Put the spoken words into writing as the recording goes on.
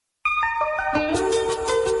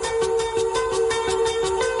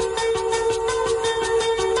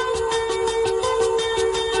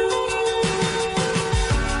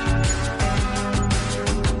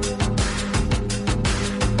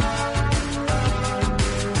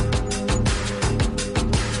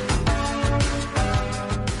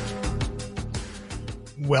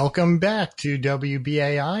Welcome back to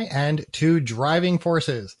WBAI and to Driving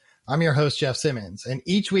Forces. I'm your host, Jeff Simmons, and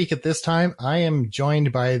each week at this time, I am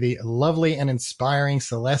joined by the lovely and inspiring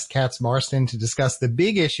Celeste Katz Marston to discuss the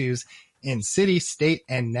big issues in city, state,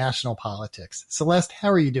 and national politics. Celeste, how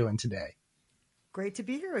are you doing today? Great to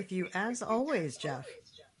be here with you, as always, Jeff.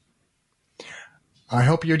 I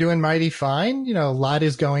hope you're doing mighty fine. You know, a lot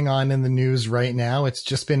is going on in the news right now. It's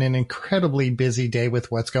just been an incredibly busy day with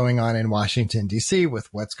what's going on in Washington, D.C., with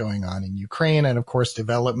what's going on in Ukraine, and of course,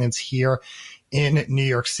 developments here in New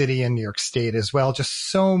York City and New York State as well. Just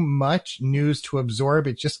so much news to absorb.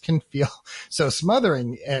 It just can feel so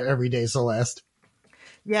smothering every day, Celeste.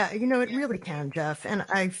 Yeah, you know, it really can, Jeff. And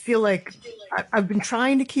I feel like I've been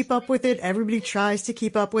trying to keep up with it. Everybody tries to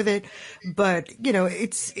keep up with it. But, you know,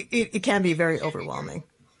 it can be very overwhelming.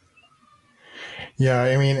 Yeah,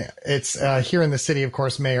 I mean, it's here in the city, of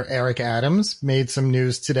course, Mayor Eric Adams made some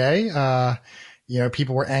news today. You know,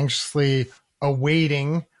 people were anxiously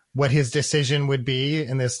awaiting what his decision would be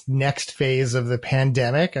in this next phase of the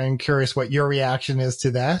pandemic. I'm curious what your reaction is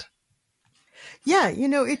to that. Yeah, you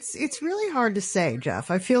know, it's really hard to say, Jeff.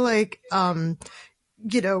 I feel like,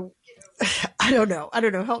 you know, I don't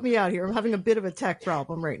know. Help me out here. I'm having a bit of a tech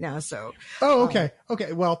problem right now. So. Oh, okay.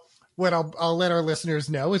 Okay. Well, what I'll let our listeners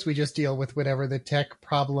know is we just deal with whatever the tech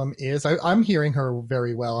problem is. I'm hearing her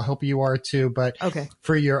very well. I hope you are too. But okay.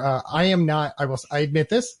 For your, I admit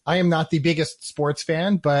this. I am not the biggest sports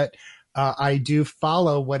fan, but I do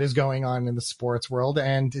follow what is going on in the sports world.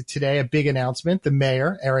 And today, a big announcement. The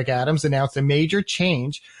mayor, Eric Adams, announced a major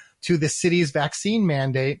change to the city's vaccine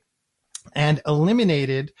mandate and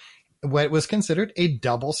eliminated what was considered a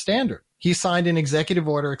double standard. He signed an executive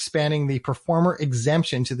order expanding the performer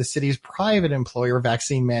exemption to the city's private employer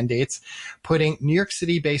vaccine mandates, putting New York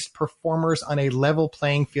City-based performers on a level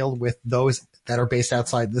playing field with those that are based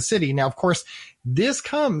outside the city. Now, of course, this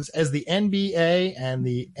comes as the NBA and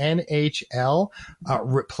the NHL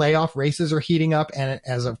playoff races are heating up, and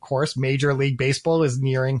as, of course, Major League Baseball is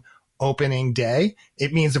nearing opening day.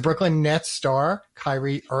 It means the Brooklyn Nets star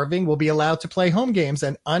Kyrie Irving will be allowed to play home games,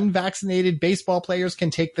 and unvaccinated baseball players can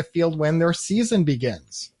take the field when their season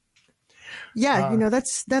begins. Yeah, you know,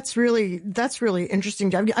 that's really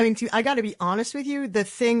interesting. I mean, I got to be honest with you. The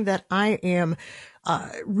thing that I am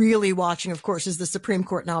really watching, of course, is the Supreme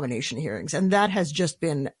Court nomination hearings, and that has just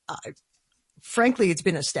been, frankly, it's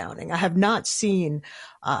been astounding. I have not seen,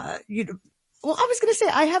 well, I was going to say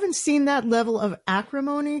I haven't seen that level of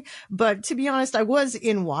acrimony, but to be honest, I was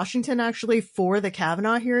in Washington actually for the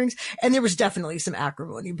Kavanaugh hearings, and there was definitely some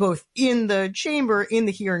acrimony, both in the chamber, in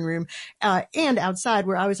the hearing room, and outside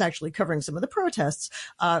where I was actually covering some of the protests.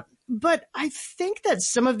 But I think that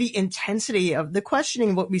some of the intensity of the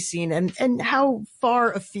questioning of what we've seen and how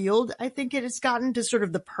far afield I think it has gotten to sort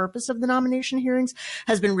of the purpose of the nomination hearings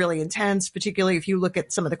has been really intense, particularly if you look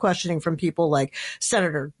at some of the questioning from people like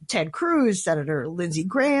Senator Ted Cruz, Senator Lindsey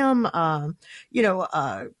Graham,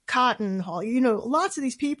 Cotton Hall, you know, lots of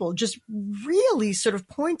these people just really sort of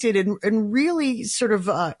pointed and really sort of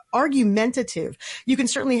argumentative. You can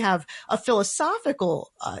certainly have a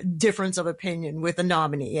philosophical difference of opinion with a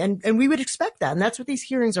nominee, and we would expect that. And that's what these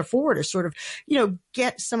hearings are for, to sort of, you know,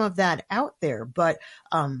 get some of that out there. But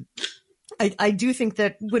I do think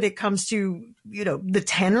that when it comes to, you know, the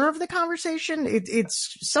tenor of the conversation,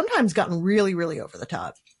 it's sometimes gotten really, really over the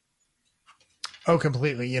top. Oh,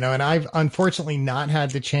 completely. You know, and I've unfortunately not had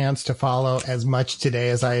the chance to follow as much today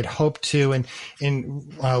as I had hoped to. And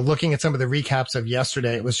in looking at some of the recaps of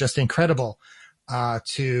yesterday, it was just incredible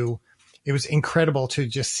to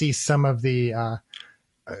just see some of the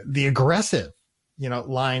aggressive, you know,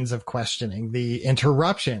 lines of questioning, the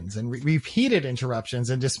interruptions and repeated interruptions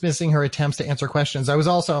and dismissing her attempts to answer questions.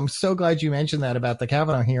 I'm so glad you mentioned that about the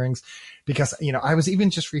Kavanaugh hearings, because, you know, I was even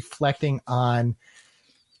just reflecting on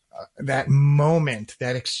that moment,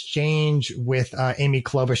 that exchange with Amy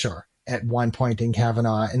Klobuchar at one point in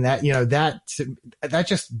Kavanaugh. And that, you know, that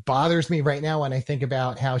just bothers me right now when I think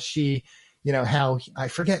about how she, you know, how I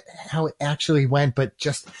forget how it actually went, but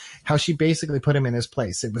just how she basically put him in his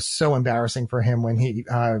place. It was so embarrassing for him when he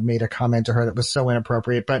made a comment to her that was so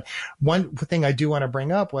inappropriate. But one thing I do want to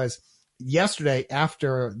bring up was yesterday,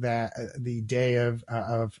 after the day of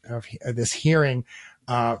this hearing,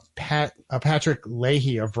 Patrick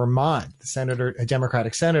Leahy of Vermont, the senator, a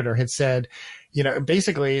Democratic senator, had said, you know,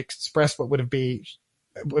 basically expressed what would be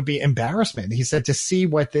embarrassment. He said, to see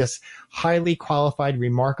what this highly qualified,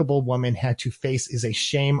 remarkable woman had to face is a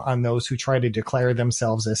shame on those who try to declare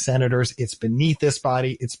themselves as senators. It's beneath this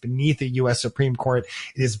body. It's beneath the U.S. Supreme Court.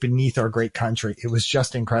 It is beneath our great country. It was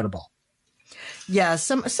just incredible. Yeah,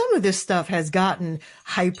 some of this stuff has gotten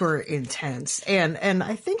hyper intense, and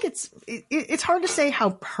I think it's hard to say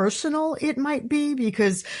how personal it might be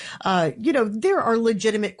because there are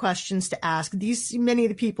legitimate questions to ask. Many of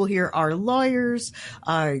the people here are lawyers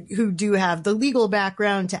who do have the legal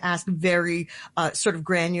background to ask very sort of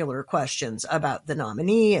granular questions about the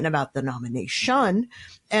nominee and about the nomination.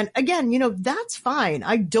 And again, that's fine.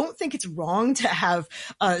 I don't think it's wrong to have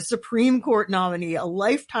a Supreme Court nominee, a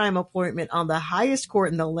lifetime appointment on the highest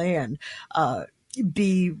court in the land,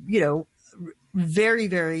 be, very,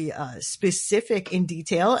 very specific in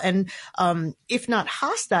detail. And if not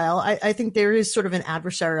hostile, I think there is sort of an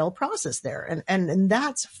adversarial process there. And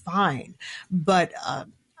that's fine. But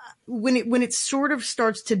when it sort of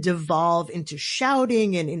starts to devolve into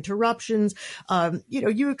shouting and interruptions,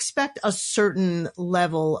 you expect a certain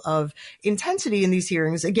level of intensity in these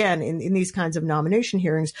hearings, again, in these kinds of nomination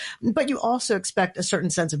hearings, but you also expect a certain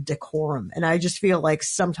sense of decorum. And I just feel like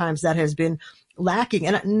sometimes that has been lacking.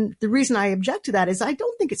 And the reason I object to that is I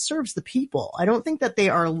don't think it serves the people. I don't think that they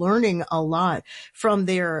are learning a lot from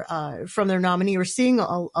their nominee or seeing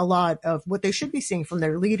a lot of what they should be seeing from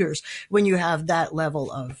their leaders when you have that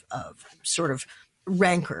level of sort of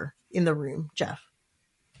rancor in the room, Jeff.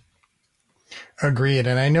 Agreed.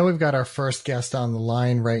 And I know we've got our first guest on the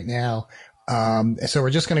line right now. So we're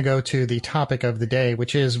just going to go to the topic of the day,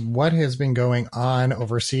 which is what has been going on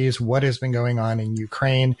overseas, what has been going on in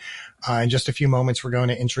Ukraine. In just a few moments, we're going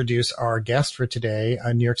to introduce our guest for today,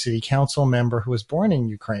 a New York City Council member who was born in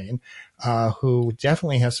Ukraine, who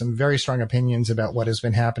definitely has some very strong opinions about what has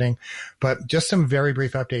been happening. But just some very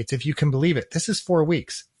brief updates. If you can believe it, this is 4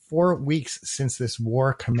 weeks. 4 weeks since this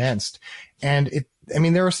war commenced. And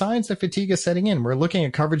there are signs that fatigue is setting in. We're looking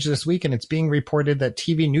at coverage this week, and it's being reported that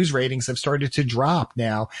TV news ratings have started to drop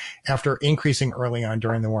now after increasing early on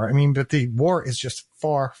during the war. But the war is just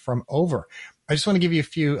far from over. I just want to give you a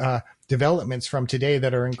few developments from today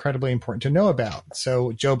that are incredibly important to know about.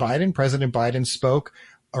 So President Biden spoke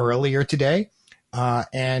earlier today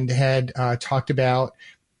and had talked about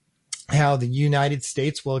how the United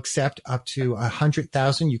States will accept up to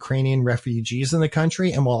 100,000 Ukrainian refugees in the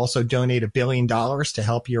country and will also donate $1 billion to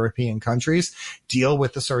help European countries deal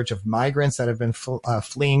with the surge of migrants that have been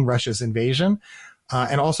fleeing Russia's invasion.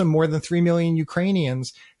 And also more than 3 million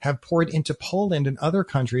Ukrainians have poured into Poland and other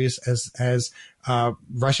countries as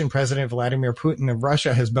Russian President Vladimir Putin of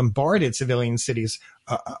Russia has bombarded civilian cities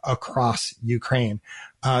across Ukraine.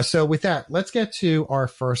 So with that, let's get to our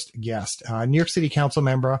first guest. New York City Council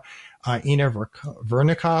member Inna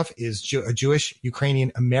Vernikov is a Jewish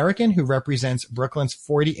Ukrainian American who represents Brooklyn's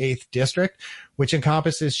 48th district, which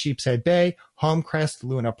encompasses Sheepshead Bay, Homecrest,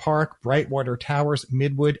 Luna Park, Brightwater Towers,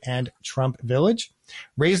 Midwood, and Trump Village.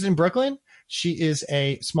 Raised in Brooklyn, she is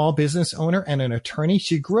a small business owner and an attorney.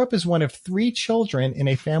 She grew up as one of 3 children in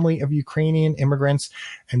a family of Ukrainian immigrants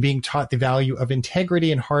and being taught the value of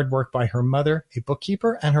integrity and hard work by her mother, a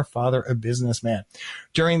bookkeeper, and her father, a businessman.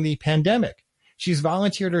 During the pandemic, she's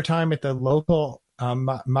volunteered her time at the local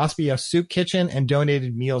Maspia Soup Kitchen and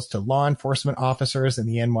donated meals to law enforcement officers in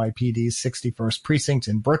the NYPD's 61st Precinct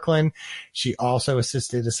in Brooklyn. She also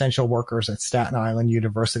assisted essential workers at Staten Island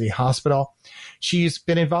University Hospital. She's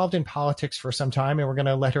been involved in politics for some time, and we're going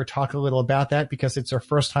to let her talk a little about that because it's her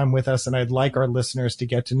first time with us, and I'd like our listeners to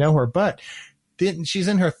get to know her. But she's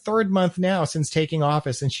in her 3rd month now since taking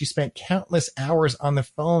office, and she spent countless hours on the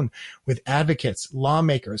phone with advocates,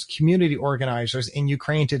 lawmakers, community organizers in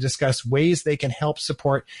Ukraine to discuss ways they can help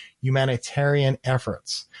support humanitarian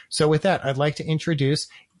efforts. So with that, I'd like to introduce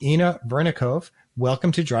Inna Vernikov.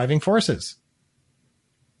 Welcome to Driving Forces.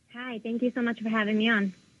 Hi, thank you so much for having me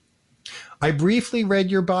on. I briefly read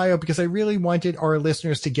your bio because I really wanted our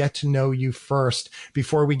listeners to get to know you first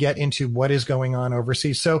before we get into what is going on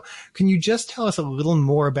overseas. So can you just tell us a little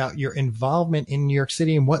more about your involvement in New York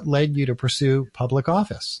City and what led you to pursue public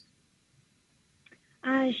office?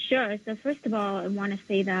 Sure. So first of all, I want to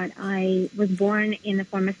say that I was born in the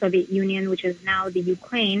former Soviet Union, which is now the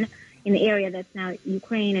Ukraine, in the area that's now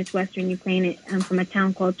Ukraine. It's Western Ukraine. I'm from a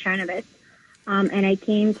town called Chernovitz. And I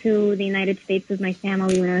came to the United States with my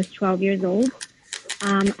family when I was 12 years old.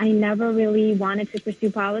 I never really wanted to pursue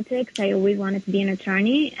politics. I always wanted to be an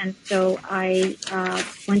attorney. And so I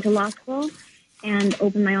went to law school and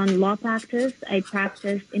opened my own law practice. I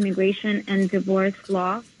practiced immigration and divorce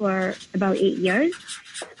law for about 8 years.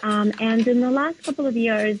 And in the last couple of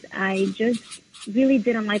years, I just really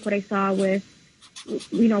didn't like what I saw with,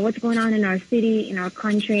 what's going on in our city, in our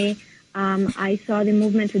country. I saw the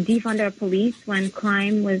movement to defund our police when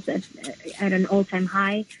crime was at an all-time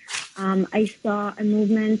high. I saw a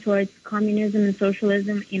movement towards communism and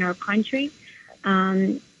socialism in our country.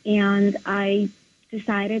 and I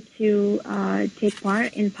decided to take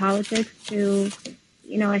part in politics to,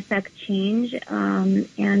 affect change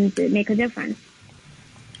and make a difference.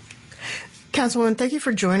 Councilwoman, thank you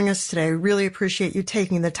for joining us today. Really appreciate you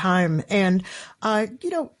taking the time. And,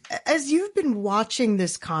 as you've been watching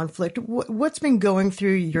this conflict, what's been going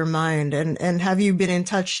through your mind? And have you been in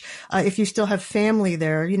touch, if you still have family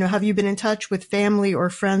there, have you been in touch with family or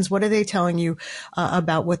friends? What are they telling you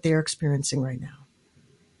about what they're experiencing right now?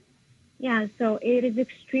 Yeah, so it is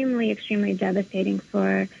extremely, extremely devastating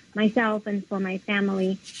for myself and for my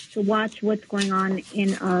family to watch what's going on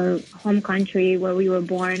in our home country where we were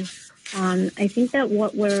born. I think that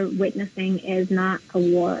what we're witnessing is not a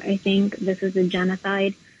war. I think this is a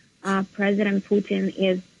genocide. President Putin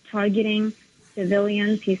is targeting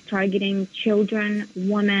civilians. He's targeting children,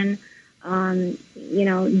 women.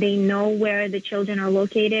 They know where the children are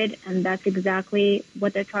located, and that's exactly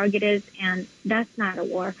what their target is. And that's not a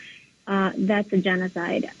war. That's a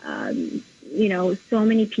genocide. So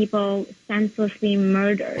many people senselessly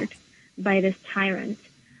murdered by this tyrant.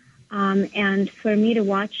 And for me to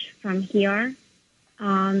watch from here,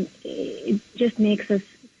 it just makes us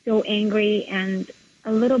so angry and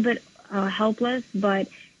a little bit helpless. But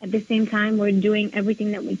at the same time, we're doing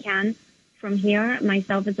everything that we can from here.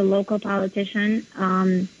 Myself as a local politician,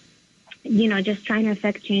 just trying to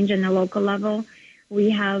affect change on the local level.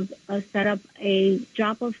 We have set up a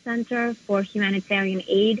drop-off center for humanitarian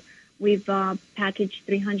aid. We've packaged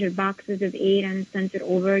 300 boxes of aid and sent it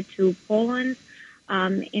over to Poland.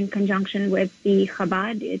 In conjunction with the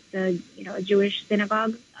Chabad, it's a Jewish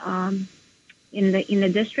synagogue in the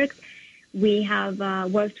district. We have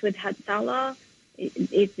worked with Hatzalah.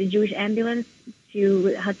 It's the Jewish ambulance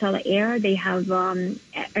to Hatzalah Air. They have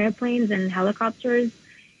airplanes and helicopters.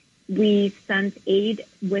 We sent aid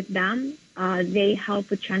with them. They help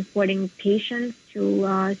with transporting patients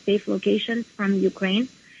to safe locations from Ukraine.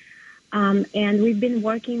 And we've been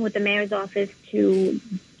working with the mayor's office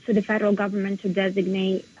for the federal government to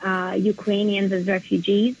designate Ukrainians as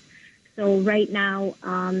refugees. So right now,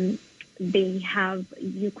 they have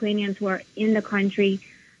Ukrainians who are in the country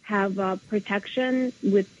have protection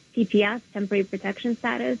with TPS, temporary protection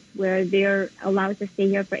status, where they're allowed to stay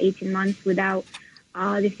here for 18 months without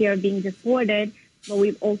the fear of being deported. But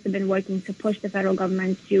we've also been working to push the federal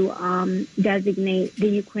government to designate the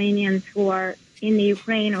Ukrainians who are in the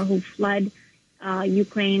Ukraine or who fled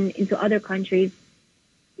Ukraine into other countries,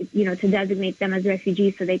 to designate them as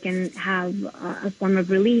refugees so they can have a form of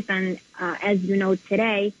relief. And as you know,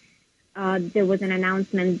 today, there was an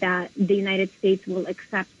announcement that the United States will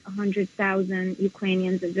accept 100,000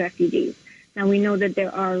 Ukrainians as refugees. Now, we know that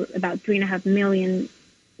there are about 3.5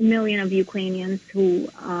 million of Ukrainians who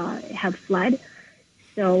have fled.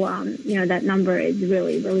 So, that number is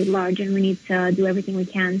really, really large, and we need to do everything we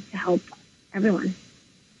can to help everyone.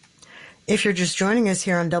 If you're just joining us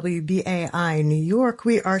here on WBAI New York,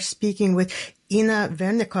 we are speaking with Inna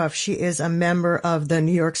Vernikov. She is a member of the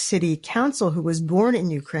New York City Council who was born in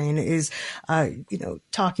Ukraine, is,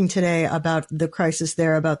 talking today about the crisis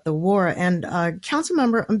there, about the war. And, council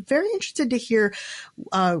member, I'm very interested to hear,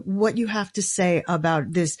 what you have to say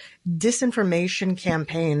about this disinformation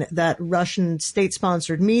campaign that Russian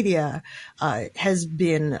state-sponsored media, has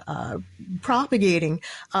been, propagating,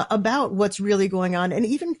 about what's really going on and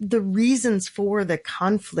even the reasons for the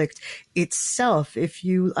conflict itself.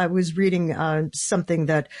 I was reading, something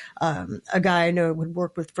that a guy I know would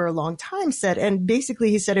work with for a long time said, and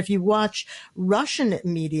basically he said if you watch Russian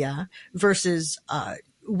media versus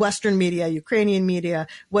Western media, Ukrainian media,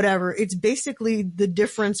 whatever, it's basically the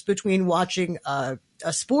difference between watching a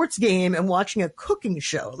sports game and watching a cooking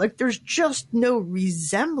show. Like, there's just no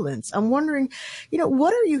resemblance. I'm wondering,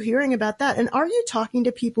 what are you hearing about that? And are you talking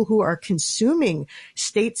to people who are consuming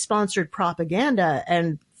state-sponsored propaganda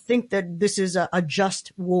and think that this is a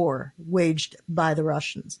just war waged by the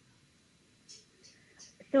Russians?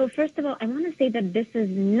 So first of all, I want to say that this is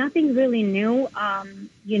nothing really new.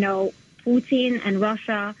 Putin and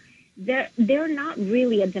Russia, they're not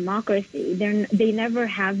really a democracy. They never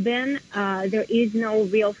have been. There is no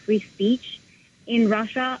real free speech in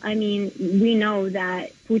Russia. I mean, we know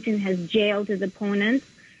that Putin has jailed his opponents.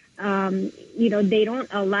 They don't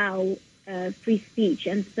allow free speech,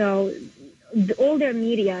 and so all their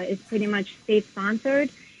media is pretty much state-sponsored.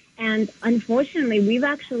 And unfortunately, we've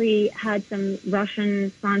actually had some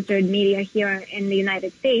Russian-sponsored media here in the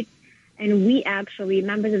United States. And we actually,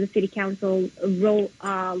 members of the city council, wrote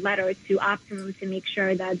a letter to Optimum to make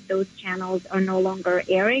sure that those channels are no longer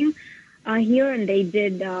airing here. And they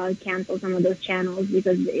did cancel some of those channels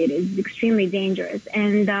because it is extremely dangerous.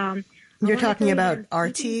 And You're talking about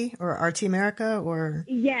RT or RT America, or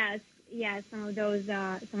yes, some of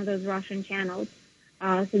those Russian channels.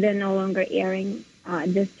 So they're no longer airing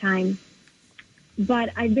this time.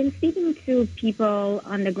 But I've been speaking to people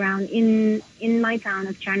on the ground in my town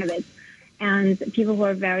of Chernovitz, and people who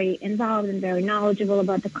are very involved and very knowledgeable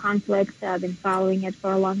about the conflict, have been following it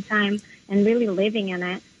for a long time and really living in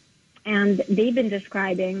it. And they've been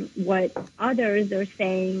describing what others are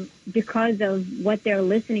saying because of what they're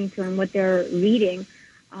listening to and what they're reading,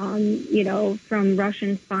 from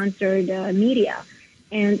Russian-sponsored media.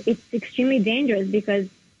 And it's extremely dangerous because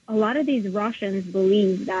a lot of these Russians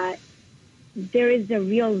believe that there is a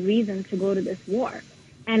real reason to go to this war.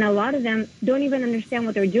 And a lot of them don't even understand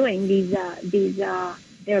what they're doing.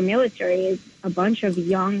 Their military is a bunch of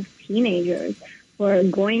young teenagers who are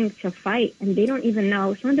going to fight, and they don't even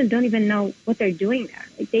know, some of them don't even know what they're doing there.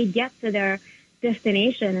 Like, they get to their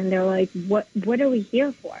destination and they're like, what are we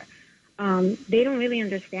here for? They don't really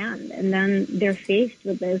understand. And then they're faced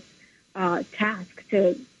with this task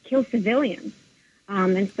to kill civilians.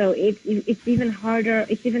 And so it's even harder.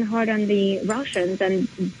 It's even hard on the Russians, and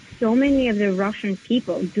so many of the Russian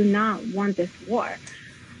people do not want this war.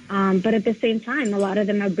 But at the same time, a lot of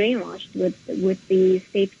them are brainwashed with the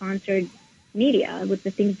state-sponsored media, with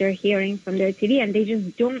the things they're hearing from their TV, and they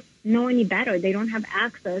just don't know any better. They don't have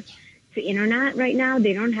access to internet right now.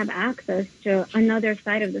 They don't have access to another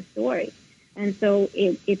side of the story. And so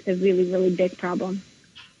it's a really, really big problem.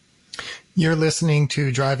 You're listening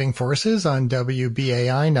to Driving Forces on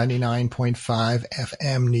WBAI 99.5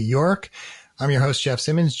 FM New York. I'm your host, Jeff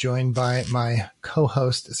Simmons, joined by my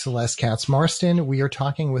co-host, Celeste Katz-Marston. We are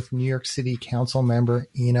talking with New York City Council member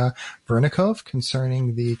Inna Vernikov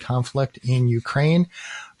concerning the conflict in Ukraine.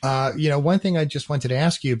 One thing I just wanted to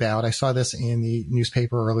ask you about, I saw this in the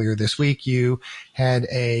newspaper earlier this week. You had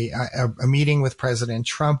a meeting with President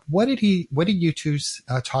Trump. What did you two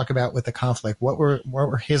talk about with the conflict? What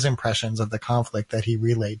were his impressions of the conflict that he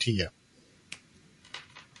relayed to you?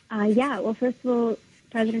 Well, first of all,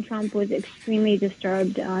 President Trump was extremely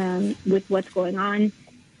disturbed with what's going on.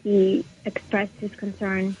 He expressed his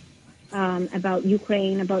concern about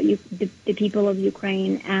Ukraine, about the people of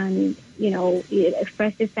Ukraine, and he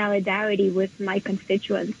expressed his solidarity with my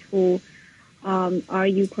constituents who are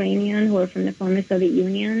Ukrainian, who are from the former Soviet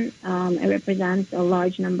Union. I represent a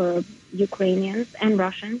large number of Ukrainians and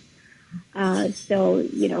Russians. So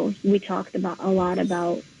we talked a lot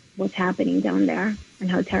about what's happening down there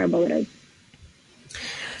and how terrible it is.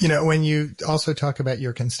 When you also talk about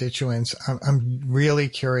your constituents, I'm really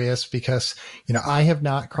curious because, I have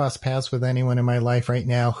not crossed paths with anyone in my life right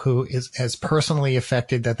now who is as personally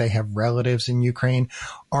affected that they have relatives in Ukraine.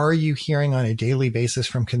 Are you hearing on a daily basis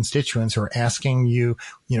from constituents who are asking you,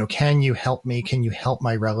 can you help me? Can you help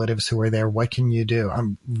my relatives who are there? What can you do?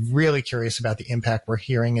 I'm really curious about the impact we're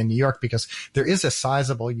hearing in New York because there is a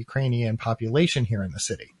sizable Ukrainian population here in the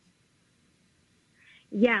city.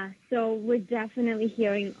 Yeah, so we're definitely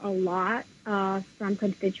hearing a lot from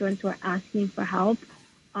constituents who are asking for help.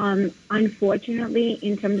 Unfortunately,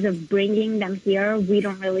 in terms of bringing them here, we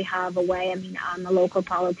don't really have a way. I mean, I'm a local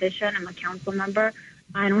politician. I'm a council member.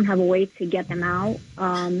 I don't have a way to get them out.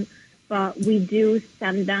 But we do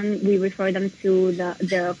send them, we refer them to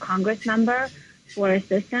the Congress member for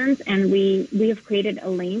assistance. And we have created a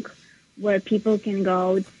link where people can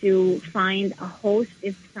go to find a host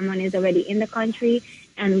if someone is already in the country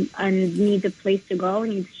and needs a place to go,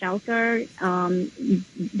 needs shelter.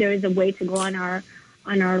 There is a way to go on our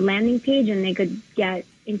landing page, and they could get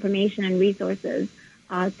information and resources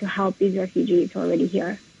to help these refugees who are already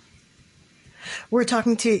here. We're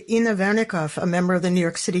talking to Inna Vernikov, a member of the New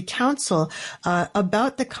York City Council,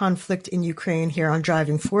 about the conflict in Ukraine here on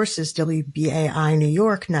Driving Forces, WBAI New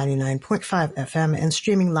York, 99.5 FM, and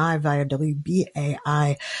streaming live via WBAI.org.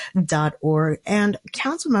 And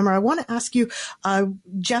Council member, I want to ask you,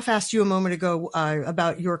 Jeff asked you a moment ago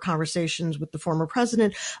about your conversations with the former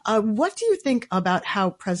president. What do you think about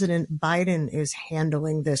how President Biden is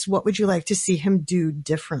handling this? What would you like to see him do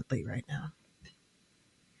differently right now?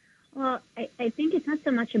 Well, I think it's not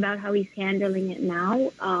so much about how he's handling it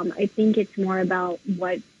now. I think it's more about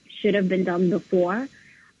what should have been done before.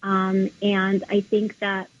 And I think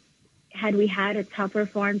that had we had a tougher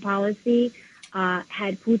foreign policy,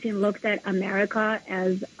 had Putin looked at America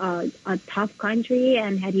as a tough country,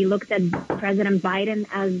 and had he looked at President Biden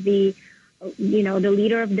as the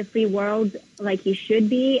leader of the free world like he should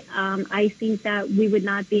be, I think that we would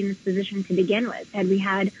not be in this position to begin with. Had we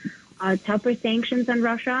had tougher sanctions on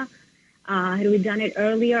Russia, had we done it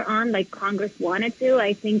earlier on, like Congress wanted to,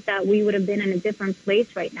 I think that we would have been in a different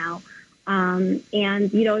place right now. And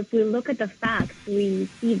if we look at the facts, we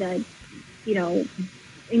see that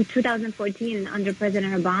in 2014 under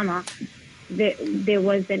President Obama, there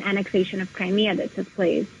was an annexation of Crimea that took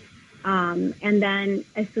place. And then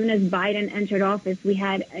as soon as Biden entered office, we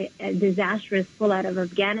had a disastrous pullout of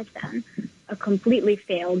Afghanistan, a completely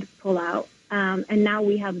failed pullout. And now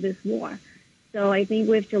we have this war. So I think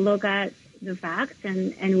we have to look at the facts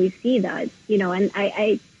and we see that, and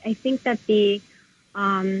I think that the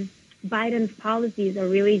Biden's policies are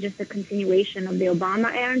really just a continuation of the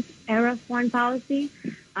Obama era foreign policy.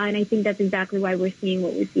 And I think that's exactly why we're seeing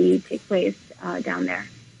what we see take place down there.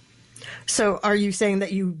 So are you saying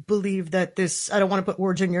that you believe that this, I don't want to put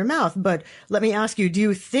words in your mouth, but let me ask you, do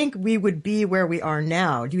you think we would be where we are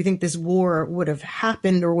now? Do you think this war would have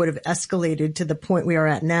happened or would have escalated to the point we are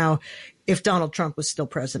at now if Donald Trump was still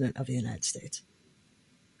president of the United States?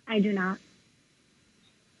 I do not.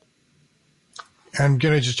 I'm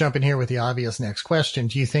going to just jump in here with the obvious next question.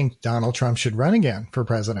 Do you think Donald Trump should run again for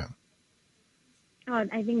president? Oh,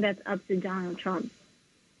 I think that's up to Donald Trump.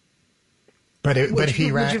 But if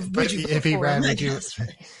he ran, would you?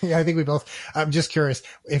 Yeah, I think we both. I'm just curious.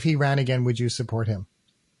 If he ran again, would you support him?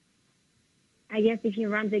 I guess if he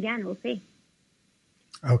runs again, we'll see.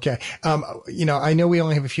 Okay. I know we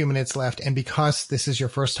only have a few minutes left, and because this is your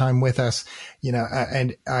first time with us,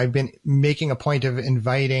 and I've been making a point of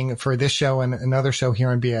inviting for this show and another show here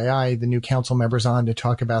on BAI, the new council members on to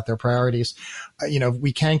talk about their priorities.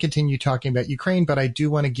 We can continue talking about Ukraine, but I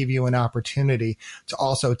do want to give you an opportunity to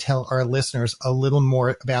also tell our listeners a little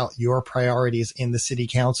more about your priorities in the city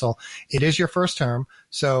council. It is your first term.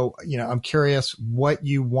 So, I'm curious what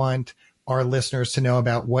you want our listeners to know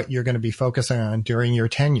about what you're going to be focusing on during your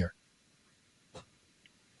tenure.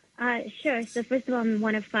 Sure. So first of all, I'm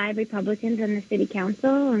one of 5 Republicans on the city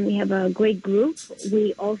council, and we have a great group.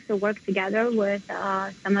 We also work together with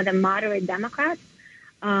some of the moderate Democrats,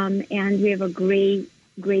 and we have a great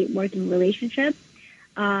working relationship.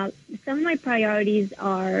 Some of my priorities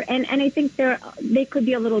are, and I think they could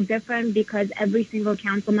be a little different because every single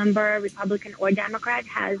council member, Republican or Democrat,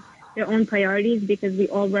 has their own priorities because we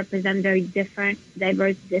all represent very different,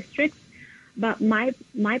 diverse districts. But my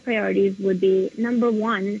priorities would be, number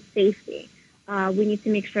one, safety. We need to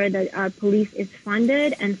make sure that our police is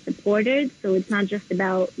funded and supported. So it's not just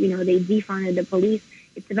about, they defunded the police.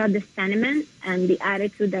 It's about the sentiment and the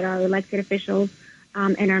attitude that our elected officials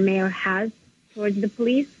and our mayor has towards the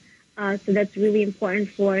police. So that's really important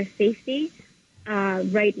for safety.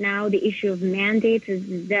 Right now, the issue of mandates is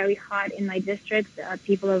very hot in my district.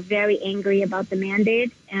 People are very angry about the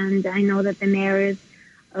mandate, and I know that the mayor is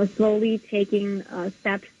slowly taking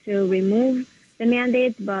steps to remove the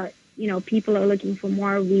mandates, but, people are looking for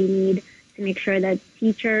more. We need to make sure that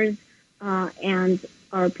teachers and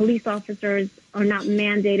our police officers are not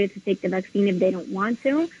mandated to take the vaccine if they don't want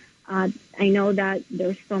to. I know that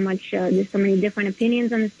there's so many different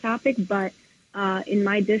opinions on this topic, but in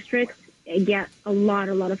my district, I get a lot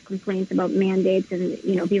of complaints about mandates and,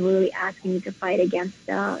 people really asking me to fight against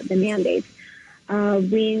the mandates.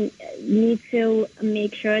 We need to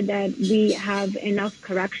make sure that we have enough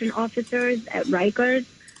correction officers at Rikers.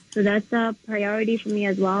 So that's a priority for me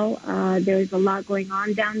as well. There's a lot going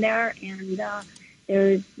on down there, and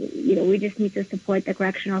we just need to support the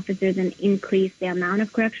correction officers and increase the amount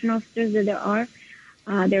of correction officers that there are.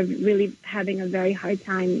 They're really having a very hard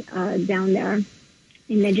time down there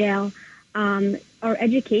in the jail. Our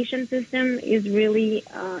education system is really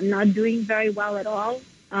not doing very well at all.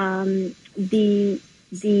 The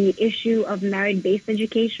issue of merit-based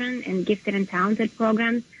education and gifted and talented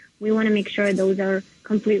programs, we want to make sure those are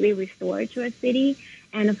completely restored to our city.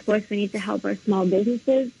 And of course, we need to help our small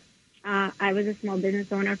businesses. I was a small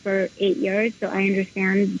business owner for 8 years, so I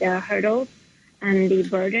understand the hurdles and the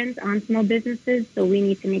burdens on small businesses. So we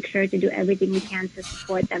need to make sure to do everything we can to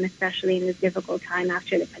support them, especially in this difficult time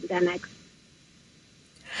after the pandemic.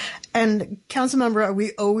 And Councilmember,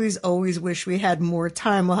 we always wish we had more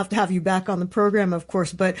time. We'll have to have you back on the program, of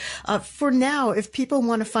course. But for now, if people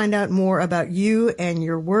want to find out more about you and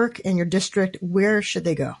your work and your district, where should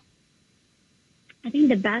they go? I think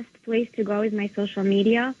the best place to go is my social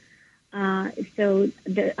media. On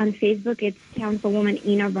Facebook, it's Councilwoman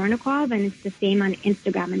Ina Vernikov, and it's the same on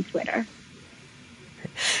Instagram and Twitter.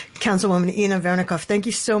 Councilwoman Ina Vernikov, thank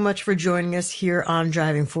you so much for joining us here on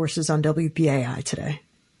Driving Forces on WBAI today.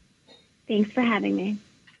 Thanks for having me.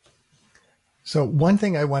 So one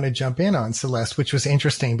thing I want to jump in on, Celeste, which was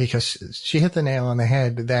interesting because she hit the nail on the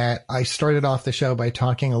head, that I started off the show by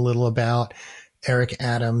talking a little about Eric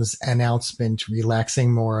Adams' announcement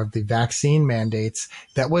relaxing more of the vaccine mandates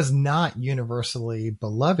that was not universally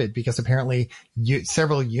beloved, because apparently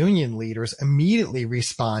several union leaders immediately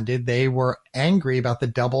responded. They were angry about the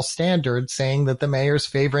double standard, saying that the mayor's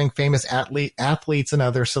favoring famous athletes and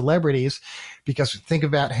other celebrities, because think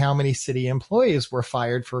about how many city employees were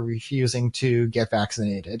fired for refusing to get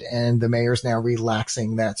vaccinated, and the mayor's now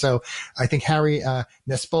relaxing that. So I think Harry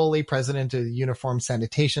Nespoli, president of the Uniform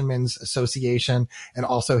Sanitation Men's Association, and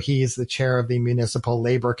also he is the chair of the Municipal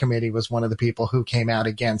Labor Committee, was one of the people who came out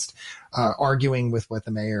against arguing with what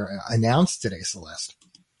the mayor announced today, Celeste.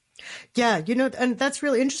 Yeah, and that's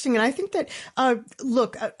really interesting. And I think that,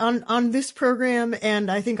 look, on this program,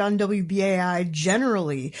 and I think on WBAI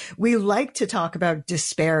generally, we like to talk about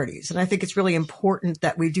disparities. And I think it's really important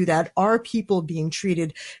that we do that. Are people being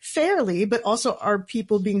treated fairly, but also are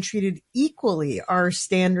people being treated equally? Are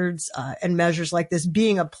standards and measures like this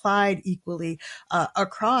being applied equally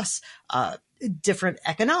across different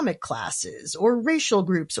economic classes or racial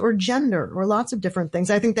groups or gender or lots of different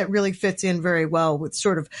things? I think that really fits in very well with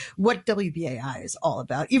sort of what WBAI is all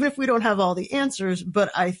about, even if we don't have all the answers.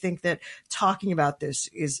 But I think that talking about this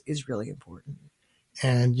is really important.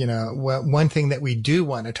 And, one thing that we do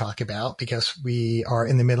want to talk about, because we are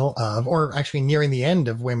in the middle of, or actually nearing the end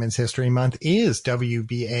of Women's History Month, is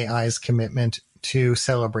WBAI's commitment to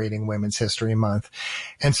celebrating Women's History Month.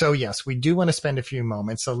 And so, yes, we do want to spend a few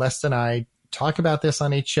moments. Celeste and I talk about this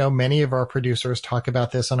on each show. Many of our producers talk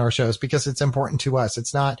about this on our shows because it's important to us.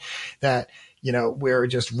 It's not that, we're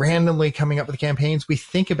just randomly coming up with campaigns. We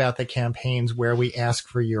think about the campaigns where we ask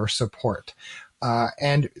for your support.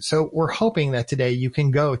 And so we're hoping that today you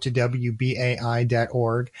can go to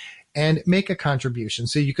WBAI.org and make a contribution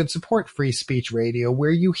so you can support Free Speech Radio, where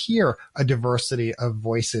you hear a diversity of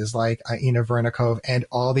voices like Ina Vernikov and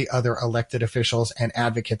all the other elected officials and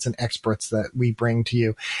advocates and experts that we bring to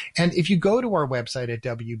you. And if you go to our website at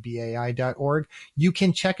WBAI.org, you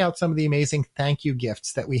can check out some of the amazing thank you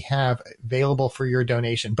gifts that we have available for your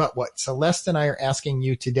donation. But what Celeste and I are asking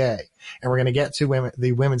you today, and we're going to get to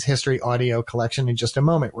the Women's History audio collection in just a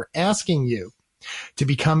moment, we're asking you to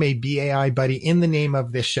become a BAI buddy in the name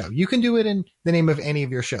of this show. You can do it in the name of any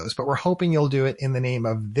of your shows, but we're hoping you'll do it in the name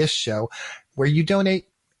of this show, where you donate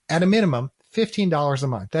at a minimum $15 a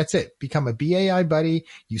month. That's it. Become a BAI buddy.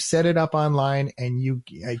 You set it up online and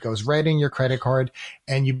it goes right in your credit card,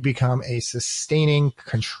 and you become a sustaining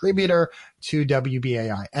contributor to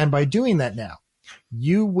WBAI. And by doing that now,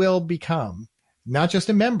 you will become not just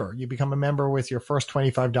a member. You become a member with your first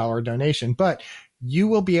 $25 donation, but you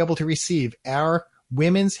will be able to receive our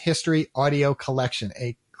Women's History audio collection,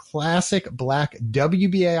 a classic black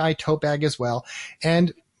WBAI tote bag as well.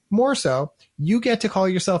 And more so, you get to call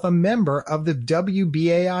yourself a member of the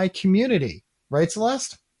WBAI community. Right,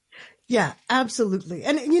 Celeste? Yeah, absolutely.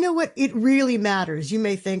 And you know what? It really matters. You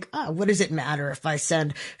may think, what does it matter if I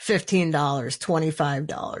send $15,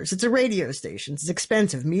 $25? It's a radio station. It's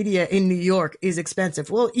expensive. Media in New York is expensive.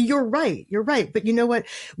 Well, you're right. You're right. But you know what?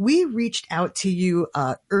 We reached out to you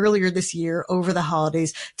earlier this year over the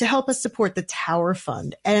holidays to help us support the Tower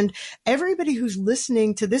Fund. And everybody who's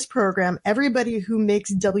listening to this program, everybody who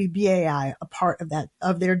makes WBAI a part of that,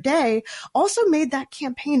 of their day, also made that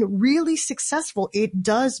campaign really successful. It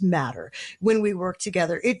does matter when we work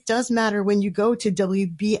together. It does matter when you go to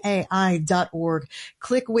WBAI.org,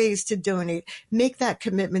 click ways to donate, make that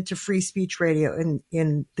commitment to Free Speech Radio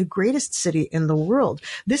in the greatest city in the world.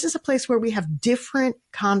 This is a place where we have different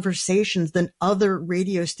conversations than other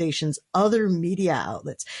radio stations, other media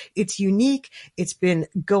outlets. It's unique. It's been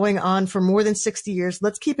going on for more than 60 years.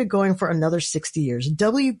 Let's keep it going for another 60 years.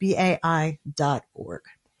 WBAI.org.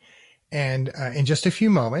 And in just a few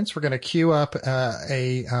moments, we're going to queue up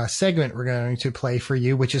a segment we're going to play for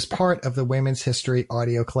you, which is part of the Women's History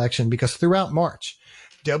audio collection, because throughout March,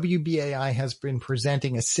 WBAI has been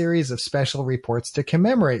presenting a series of special reports to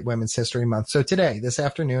commemorate Women's History Month. So today, this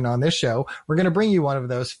afternoon on this show, we're going to bring you one of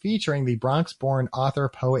those featuring the Bronx-born author,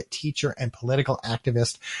 poet, teacher, and political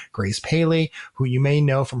activist Grace Paley, who you may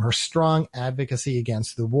know from her strong advocacy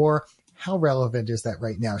against the war. How relevant is that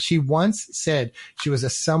right now? She once said she was a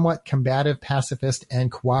somewhat combative pacifist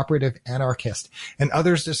and cooperative anarchist, and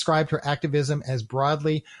others described her activism as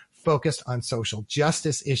broadly focused on social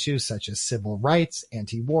justice issues such as civil rights,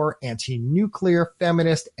 anti-war, anti-nuclear,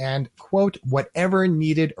 feminist, and, quote, whatever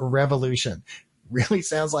needed a revolution. Really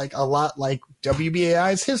sounds like a lot like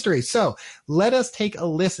WBAI's history. So let us take a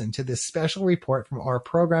listen to this special report from our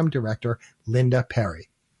program director, Linda Perry.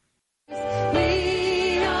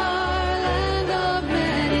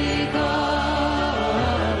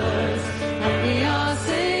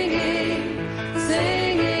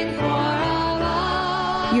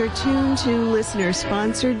 You're tuned to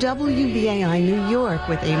listener-sponsored WBAI New York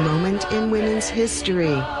with a moment in women's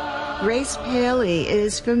history. Grace Paley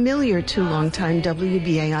is familiar to longtime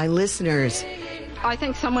WBAI listeners. I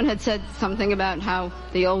think someone had said something about how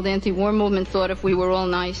the old anti-war movement thought if we were all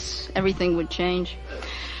nice, everything would change.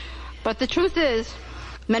 But the truth is,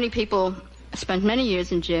 many people spent many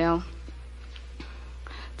years in jail.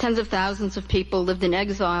 Tens of thousands of people lived in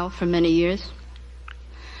exile for many years.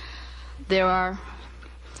 There are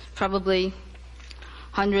probably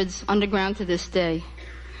hundreds underground to this day.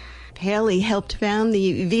 Paley helped found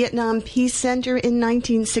the Vietnam Peace Center in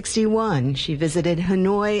 1961. She visited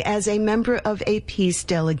Hanoi as a member of a peace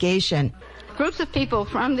delegation. Groups of people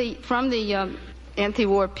from the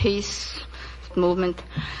anti-war peace movement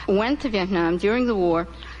went to Vietnam during the war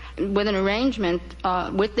with an arrangement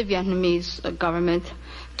with the Vietnamese government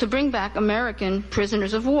to bring back American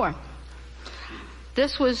prisoners of war.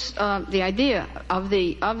 This was the idea of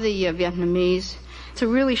the Vietnamese to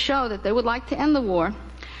really show that they would like to end the war,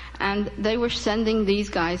 and they were sending these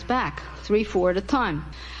guys back, 3, 4 at a time.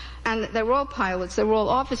 And they were all pilots, they were all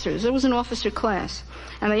officers. It was an officer class.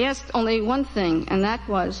 And they asked only one thing, and that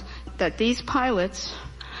was that these pilots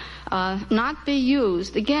not be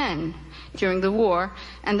used again during the war,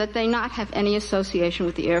 and that they not have any association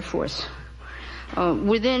with the Air Force.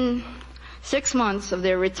 Within 6 months of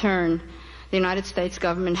their return, the United States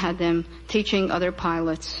government had them teaching other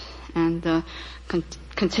pilots and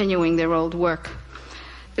continuing their old work.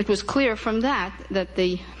 It was clear from that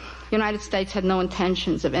the United States had no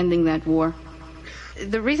intentions of ending that war.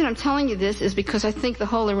 The reason I'm telling you this is because I think the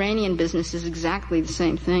whole Iranian business is exactly the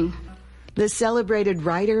same thing. The celebrated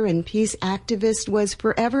writer and peace activist was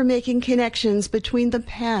forever making connections between the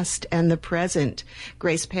past and the present.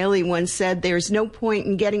 Grace Paley once said, "There's no point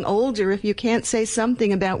in getting older if you can't say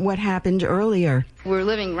something about what happened earlier." We're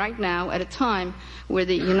living right now at a time where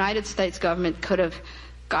the United States government could have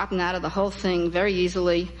gotten out of the whole thing very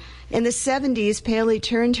easily. In the 70s, Paley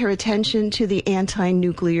turned her attention to the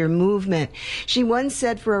anti-nuclear movement. She once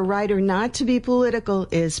said for a writer not to be political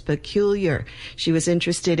is peculiar. She was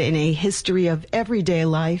interested in a history of everyday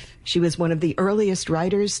life. She was one of the earliest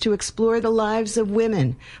writers to explore the lives of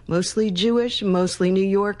women, mostly Jewish, mostly New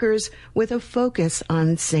Yorkers, with a focus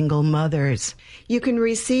on single mothers. You can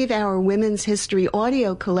receive our Women's History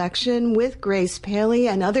audio collection with Grace Paley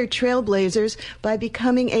and other trailblazers by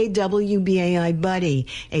becoming a WBAI buddy,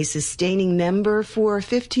 a sustaining member for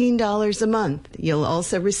 $15 a month. You'll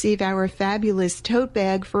also receive our fabulous tote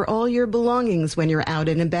bag for all your belongings when you're out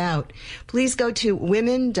and about. Please go to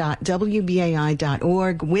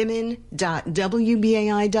women.wbai.org, women.wbai.org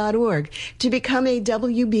to become a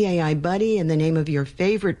WBAI buddy in the name of your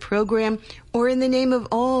favorite program, or in the name of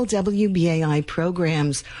all WBAI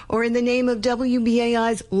programs, or in the name of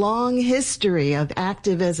WBAI's long history of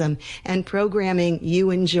activism and programming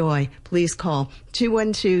you enjoy. Please call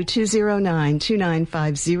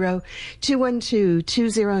 212-209-2950,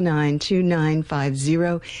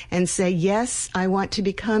 212-209-2950, and say, "Yes, I want to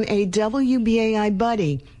become a WBAI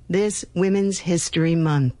buddy this Women's History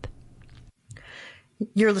Month."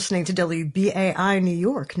 You're listening to WBAI New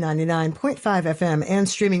York, 99.5 FM, and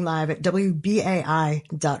streaming live at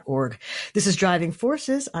WBAI.org. This is Driving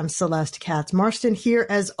Forces. I'm Celeste Katz-Marston, here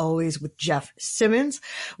as always with Jeff Simmons.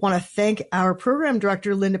 Want to thank our program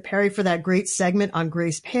director, Linda Perry, for that great segment on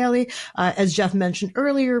Grace Paley. As Jeff mentioned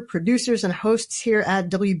earlier, producers and hosts here at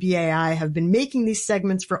WBAI have been making these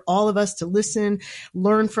segments for all of us to listen,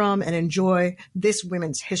 learn from, and enjoy this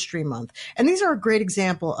Women's History Month. And these are a great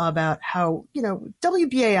example about how,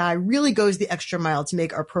 WBAI really goes the extra mile to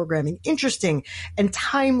make our programming interesting and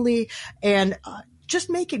timely and just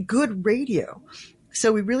make it good radio.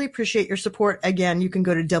 So we really appreciate your support. Again, you can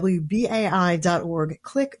go to WBAI.org,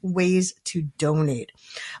 click Ways to Donate.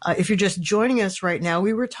 If you're just joining us right now,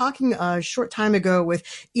 we were talking a short time ago with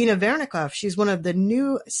Ina Vernikov. She's one of the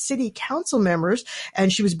new city council members,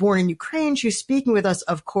 and she was born in Ukraine. She was speaking with us,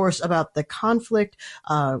 of course, about the conflict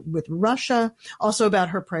with Russia, also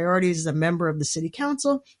about her priorities as a member of the city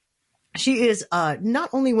council. She is not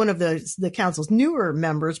only one of the council's newer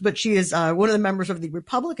members, but she is one of the members of the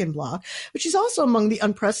Republican bloc. But she's also among the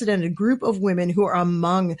unprecedented group of women who are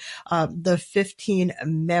among the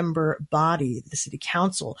 15-member body, the city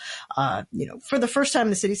council. For the first time in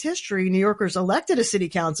the city's history, New Yorkers elected a city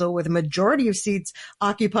council with a majority of seats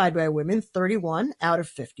occupied by women, 31 out of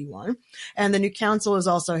 51. And the new council is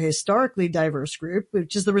also a historically diverse group,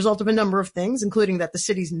 which is the result of a number of things, including that the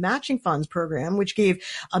city's matching funds program, which gave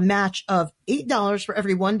a match of $8 for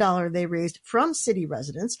every $1 they raised from city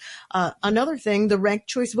residents. Another thing, the ranked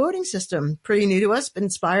choice voting system, pretty new to us, but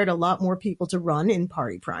inspired a lot more people to run in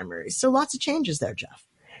party primaries. So lots of changes there, Jeff.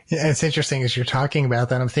 Yeah, it's interesting as you're talking about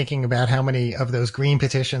that. I'm thinking about how many of those green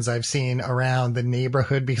petitions I've seen around the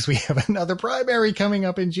neighborhood because we have another primary coming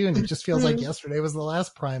up in June. It just feels like yesterday was the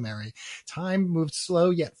last primary. Time moved slow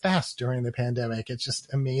yet fast during the pandemic. It's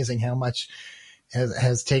just amazing how much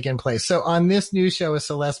has taken place. So on this news show, as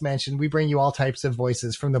Celeste mentioned, we bring you all types of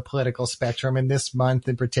voices from the political spectrum. And this month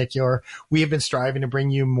in particular, we have been striving to bring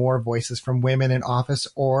you more voices from women in office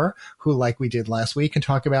or who, like we did last week, can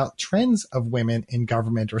talk about trends of women in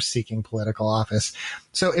government or seeking political office.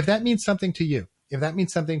 So if that means something to you, if that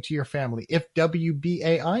means something to your family, if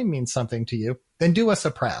WBAI means something to you, then do us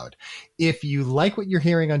a proud. If you like what you're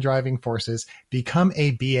hearing on Driving Forces, become a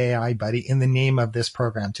BAI buddy in the name of this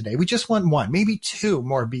program today. We just want one, maybe two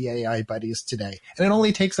more BAI buddies today. And it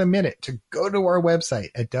only takes a minute to go to our website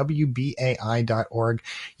at WBAI.org.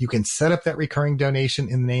 You can set up that recurring donation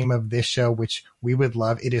in the name of this show, which we would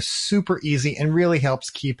love. It is super easy and really helps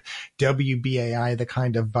keep WBAI the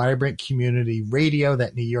kind of vibrant community radio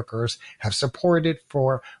that New Yorkers have supported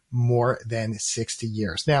for more than 60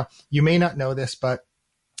 years. Now, you may not know this, but,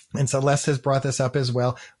 and Celeste has brought this up as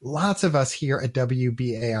well, lots of us here at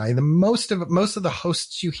WBAI, most of the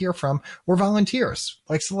hosts you hear from were volunteers,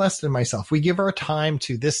 like Celeste and myself. We give our time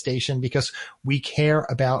to this station because we care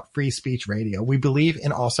about free speech radio. We believe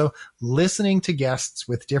in also listening to guests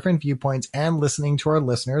with different viewpoints and listening to our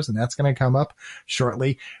listeners, and that's going to come up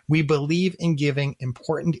shortly. We believe in giving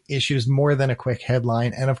important issues more than a quick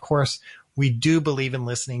headline, and of course, we do believe in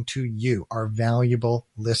listening to you, our valuable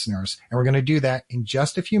listeners. And we're going to do that in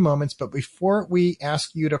just a few moments. But before we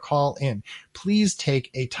ask you to call in, please take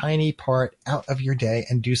a tiny part out of your day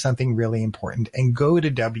and do something really important and go to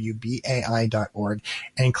WBAI.org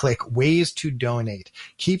and click Ways to Donate.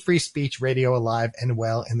 Keep free speech radio alive and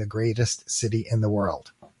well in the greatest city in the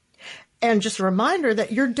world. And just a reminder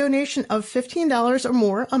that your donation of $15 or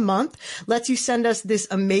more a month lets you send us this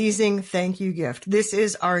amazing thank you gift. This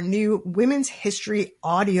is our new Women's History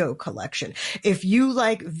audio collection. If you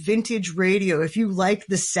like vintage radio, if you like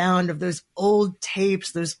the sound of those old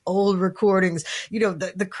tapes, those old recordings, you know,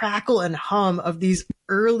 the crackle and hum of these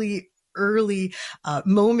early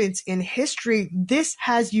moments in history, this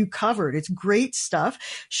has you covered. It's great stuff,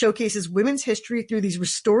 showcases women's history through these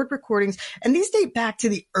restored recordings. And these date back to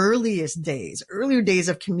the earlier days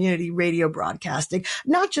of community radio broadcasting,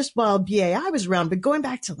 not just while BAI was around, but going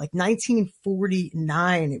back to like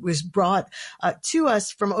 1949. It was brought to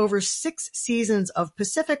us from over 6 seasons of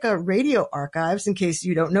Pacifica Radio Archives. In case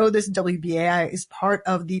you don't know this, WBAI is part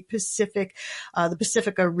of the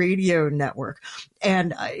Pacifica Radio Network.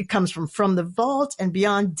 And it comes from the vault and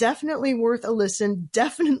beyond. Definitely worth a listen.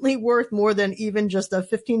 Definitely worth more than even just a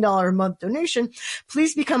 $15 a month donation.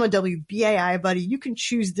 Please become a WBAI buddy. You can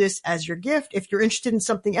choose this as your gift. If you're interested in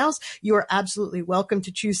something else, you are absolutely welcome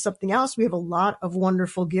to choose something else. We have a lot of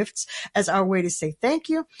wonderful gifts as our way to say thank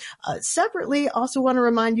you. Separately, also want to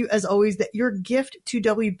remind you, as always, that your gift to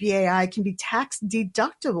WBAI can be tax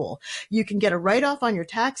deductible. You can get a write-off on your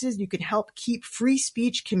taxes. You can help keep free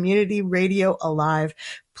speech community radio alive.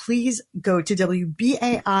 Please go to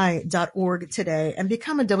WBAI.org today and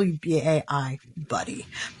become a WBAI buddy.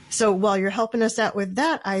 So while you're helping us out with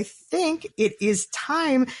that, I think it is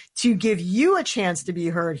time to give you a chance to be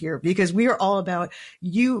heard here, because we are all about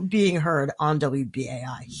you being heard on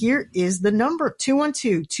WBAI. Here is the number: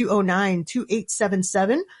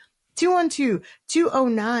 212-209-2877,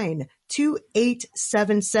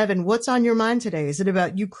 212-209-2877. What's on your mind today? Is it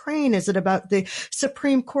about Ukraine? Is it about the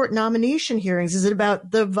Supreme Court nomination hearings? Is it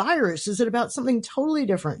about the virus? Is it about something totally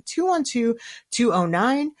different?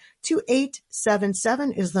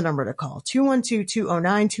 212-209-2877 is the number to call.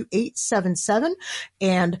 212-209-2877.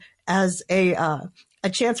 And as a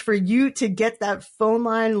chance for you to get that phone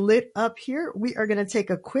line lit up here, we are going to take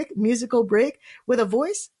a quick musical break with a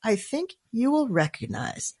voice I think you will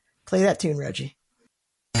recognize. Play that tune, Reggie.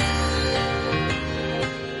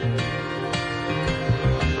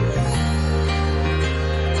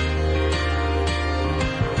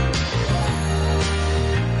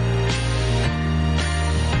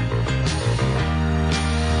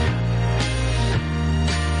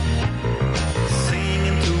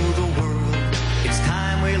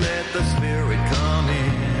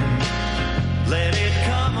 Let it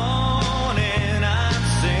come on, and I'm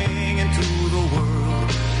singing to the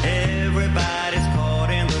world. Everybody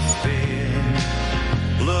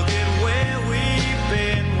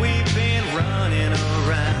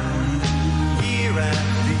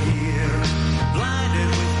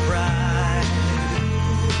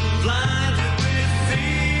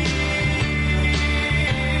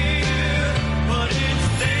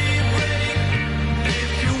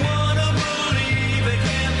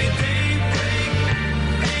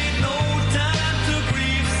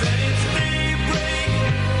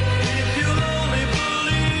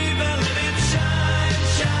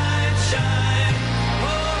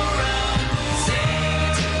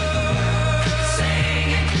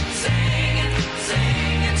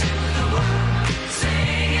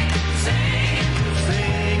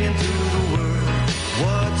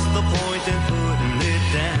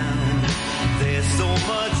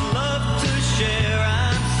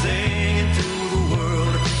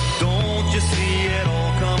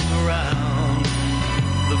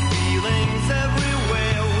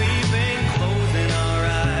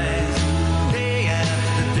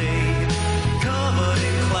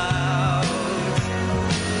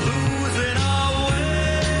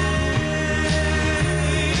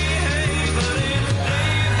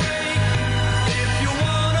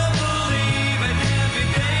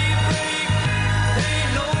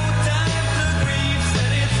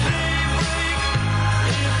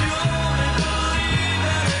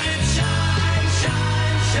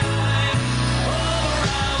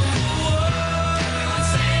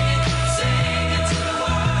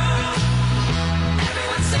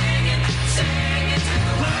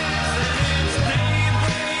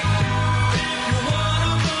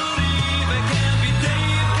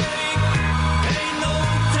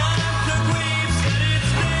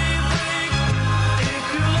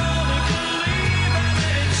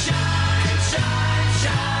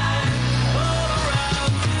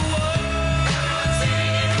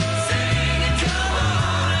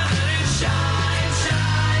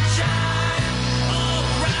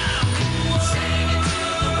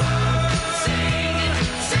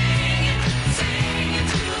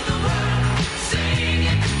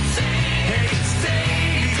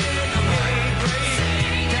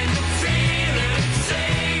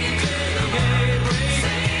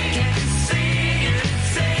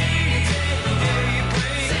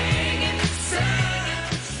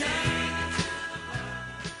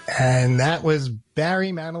And that was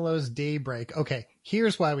Barry Manilow's Daybreak. Okay,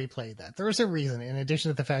 here's why we played that. There's a reason, in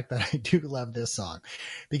addition to the fact that I do love this song.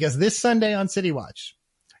 Because this Sunday on City Watch,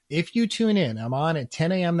 if you tune in, I'm on at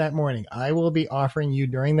 10 a.m. that morning. I will be offering you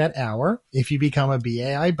during that hour, if you become a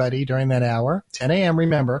BAI buddy during that hour, 10 a.m.,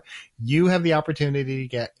 remember, you have the opportunity to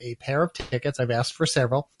get a pair of tickets. I've asked for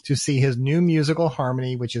several to see his new musical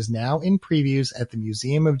Harmony, which is now in previews at the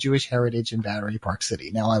Museum of Jewish Heritage in Battery Park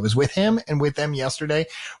City. Now, I was with him and with them yesterday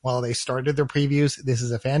while they started their previews. This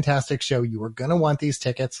is a fantastic show. You are going to want these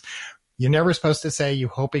tickets. You're never supposed to say you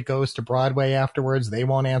hope it goes to Broadway afterwards. They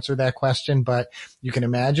won't answer that question, but you can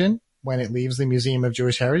imagine when it leaves the Museum of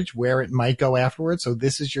Jewish Heritage where it might go afterwards. So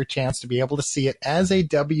this is your chance to be able to see it as a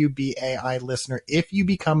WBAI listener if you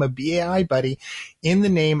become a BAI buddy in the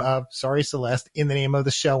name of, sorry, Celeste, in the name of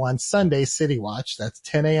the show on Sunday, City Watch. That's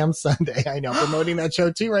 10 a.m. Sunday. I know, promoting that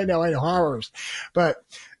show too right now. I know, horrors. But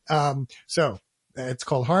so it's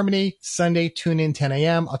called Harmony. Sunday, tune in 10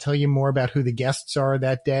 a.m. I'll tell you more about who the guests are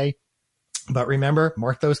that day. But remember,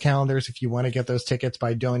 mark those calendars if you want to get those tickets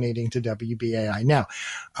by donating to WBAI. Now,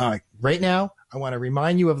 right now, I want to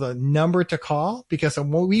remind you of the number to call because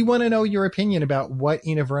we want to know your opinion about what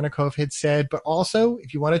Ina Vernikov had said. But also,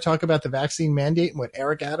 if you want to talk about the vaccine mandate and what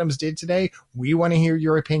Eric Adams did today, we want to hear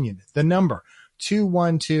your opinion. The number,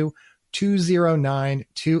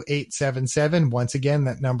 212-209-2877. Once again,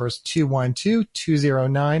 that number is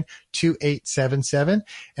 212-209-2877.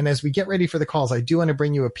 And as we get ready for the calls, I do want to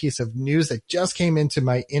bring you a piece of news that just came into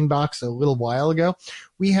my inbox a little while ago.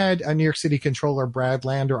 We had a New York City Controller Brad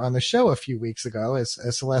Lander on the show a few weeks ago as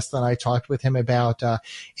Celeste and I talked with him about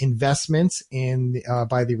investments in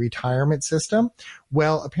by the retirement system.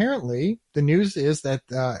 Well, apparently the news is that,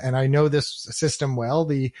 and I know this system well,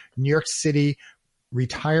 the New York City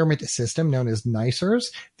retirement system known as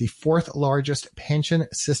NYCERS, the fourth largest pension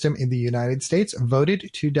system in the United States, voted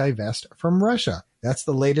to divest from Russia. That's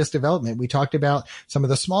the latest development. We talked about some of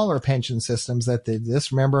the smaller pension systems that did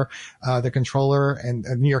this. Remember, the controller and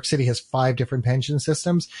New York City has 5 different pension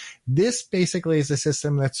systems. This basically is a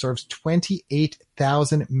system that serves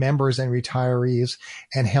 28,000 members and retirees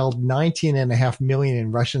and held $19.5 million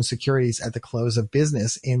in Russian securities at the close of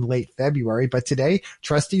business in late February. But today,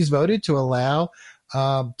 trustees voted to allow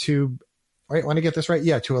to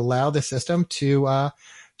allow the system to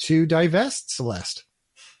divest, Celeste.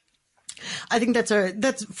 I think that's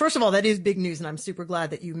first of all, that is big news. And I'm super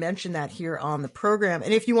glad that you mentioned that here on the program.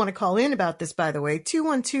 And if you want to call in about this, by the way,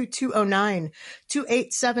 212-209-2877,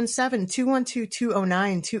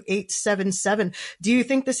 212-209-2877. Do you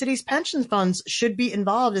think the city's pension funds should be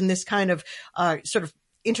involved in this kind of, sort of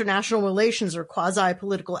international relations or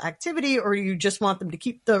quasi-political activity, or do you just want them to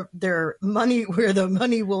keep their money where the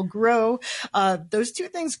money will grow? Those two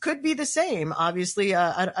things could be the same. Obviously,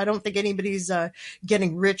 I don't think anybody's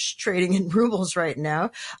getting rich trading in rubles right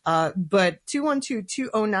now. But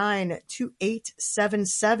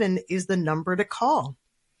 212-209-2877 is the number to call.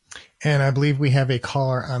 And I believe we have a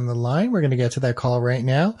caller on the line. We're going to get to that call right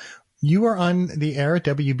now. You are on the air at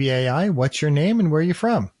WBAI. What's your name and where are you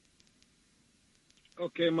from?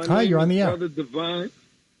 Okay, my Hi, name you're on is the air. Brother Divine.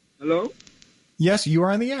 Hello? Yes, you are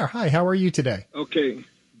on the air. Hi, how are you today? Okay,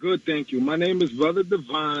 good, thank you. My name is Brother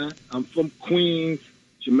Divine. I'm from Queens,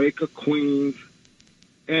 Jamaica, Queens.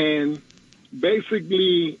 And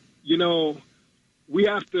basically, you know, we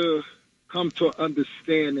have to come to an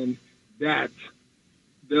understanding that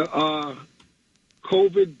the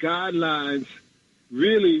COVID guidelines,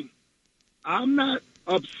 really, I'm not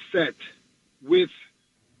upset with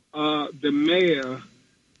the mayor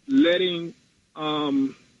letting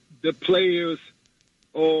the players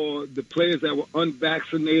or the players that were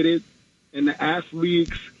unvaccinated and the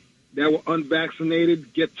athletes that were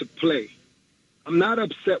unvaccinated get to play. I'm not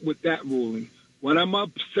upset with that ruling. What I'm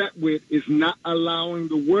upset with is not allowing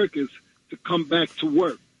the workers to come back to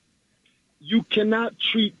work. You cannot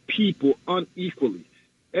treat people unequally.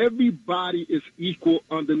 Everybody is equal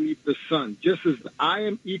underneath the sun. Just as I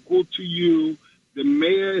am equal to you, the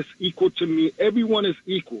mayor is equal to me. Everyone is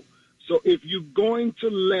equal. So if you're going to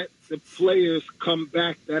let the players come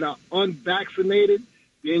back that are unvaccinated,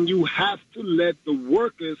 then you have to let the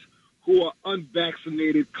workers who are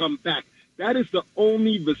unvaccinated come back. That is the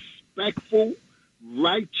only respectful,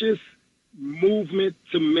 righteous movement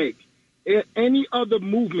to make. Any other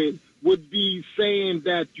movement would be saying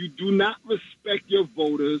that you do not respect your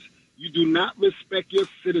voters, you do not respect your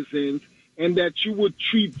citizens, and that you would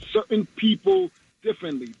treat certain people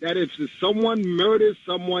differently. That if someone murders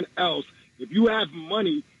someone else, if you have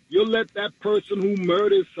money, you'll let that person who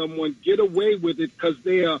murders someone get away with it because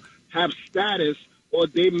they have status or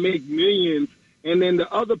they make millions And then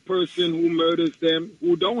the other person who murders them,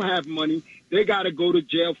 who don't have money, they got to go to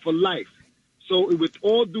jail for life. So with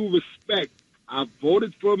all due respect, I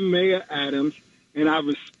voted for Mayor Adams, and I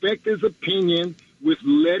respect his opinion with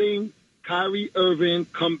letting Kyrie Irving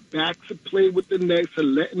come back to play with the Nets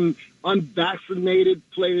and letting unvaccinated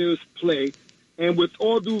players play. And with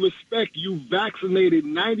all due respect, you vaccinated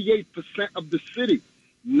 98% of the city.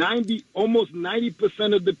 Almost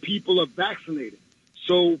 90% of the people are vaccinated.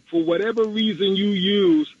 So for whatever reason you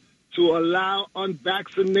use to allow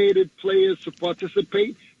unvaccinated players to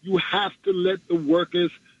participate, you have to let the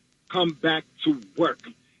workers come back to work.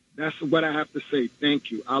 That's what I have to say. Thank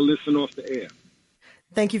you. I'll listen off the air.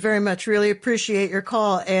 Thank you very much. Really appreciate your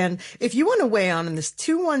call. And if you want to weigh on this,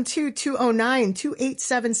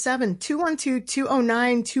 212-209-2877,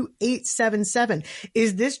 212-209-2877.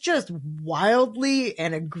 Is this just wildly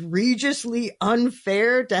and egregiously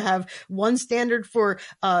unfair to have one standard for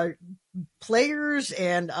players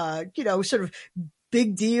and, sort of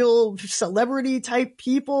big deal celebrity type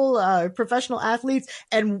people, professional athletes,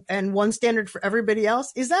 and one standard for everybody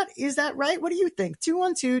else? Is that right? What do you think?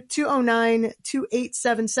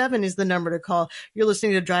 212-209-2877 is the number to call. You're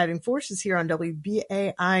listening to Driving Forces here on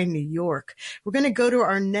WBAI New York. We're going to go to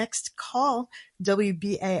our next call.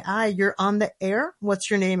 WBAI, you're on the air. What's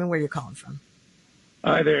your name and where you're calling from?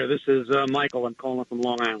 Hi there. This is Michael. I'm calling from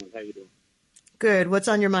Long Island. How you doing? Good. What's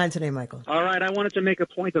on your mind today, Michael? All right. I wanted to make a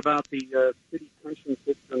point about the city pension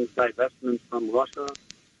system's divestment from Russia.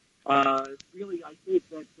 Really, I think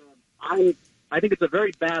that I think it's a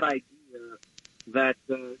very bad idea that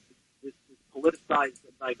this politicized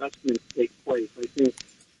divestment takes place. I think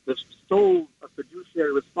the sole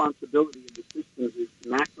fiduciary responsibility of the systems is to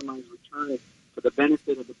maximize return for the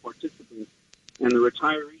benefit of the participants and the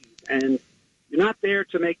retirees. And you're not there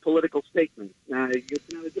to make political statements. Now, you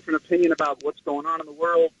can have a different opinion about what's going on in the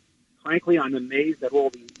world. Frankly, I'm amazed at all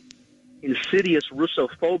the insidious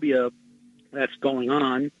Russophobia that's going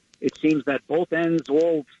on. It seems that both ends,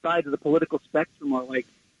 all sides of the political spectrum are like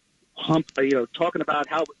talking about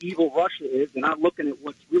how evil Russia is. They're not looking at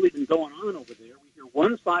what's really been going on over there. We hear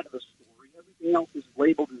one side of the story. Everything else is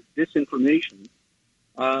labeled as disinformation.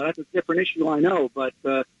 That's a different issue, I know, but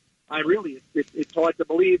it's hard to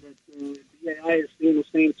believe that BAI is singing the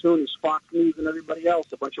same tune as Fox News and everybody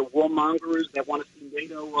else, a bunch of warmongers that want to see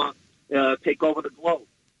NATO take over the globe.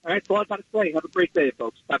 All right, that's all I've got to say. Have a great day,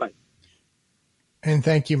 folks. Bye-bye. And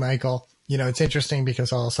thank you, Michael. It's interesting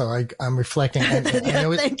because also I'm reflecting. And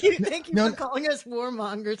thank you for calling us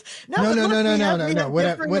warmongers. No.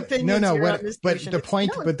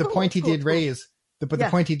 The point he did raise. The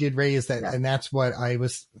point he did raise that, and that's what I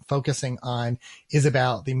was focusing on, is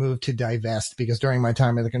about the move to divest, because during my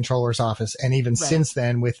time in the controller's office, and even since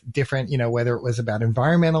then with different, whether it was about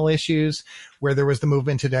environmental issues, where there was the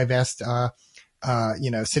movement to divest,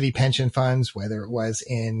 city pension funds, whether it was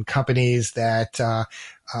in companies that,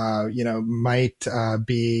 might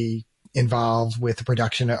be involved with the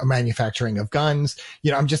production or manufacturing of guns.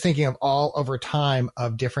 I'm just thinking of all over time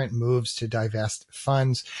of different moves to divest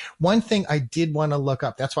funds. One thing I did want to look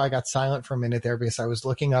up, that's why I got silent for a minute there, because I was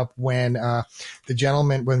looking up when the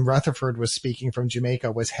gentleman, when Rutherford was speaking from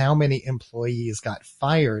Jamaica, was how many employees got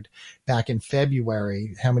fired back in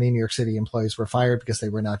February, how many New York City employees were fired because they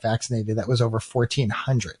were not vaccinated. That was over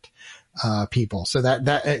 1,400. People. So that,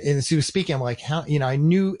 as he was speaking, I'm like, how, I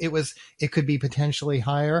knew it could be potentially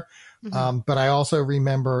higher. Mm-hmm. But I also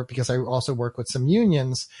remember, because I also work with some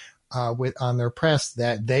unions, on their press,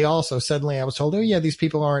 that they also suddenly, I was told, oh yeah, these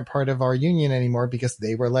people aren't part of our union anymore because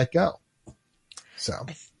they were let go. So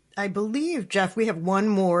I believe, Jeff, we have one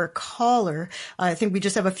more caller. I think we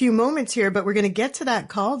just have a few moments here, but we're going to get to that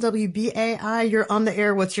call. WBAI, you're on the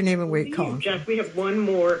air. What's your name and where you calling? Jeff, we have one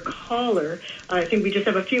more caller. I think we just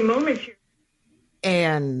have a few moments here.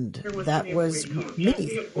 And that was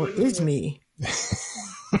me, or is me.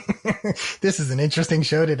 This is an interesting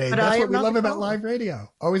show today. That's what we love about live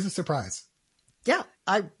radio. Always a surprise. Yeah,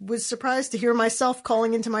 I was surprised to hear myself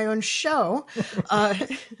calling into my own show.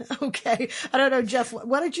 Okay. I don't know, Jeff,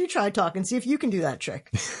 why don't you try talking? See if you can do that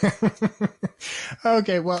trick.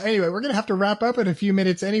 Okay. Well, anyway, we're going to have to wrap up in a few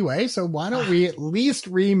minutes anyway. So why don't we at least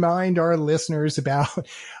remind our listeners about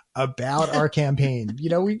our campaign.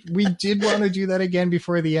 We did want to do that again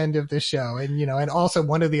before the end of the show. And, and also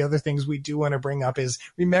one of the other things we do want to bring up is,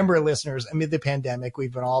 remember, listeners, amid the pandemic,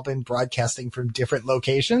 we've all been broadcasting from different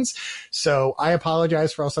locations. So I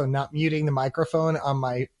apologize for also not muting the microphone on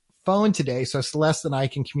my phone today so Celeste and I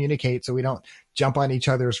can communicate so we don't jump on each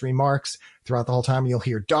other's remarks throughout the whole time. You'll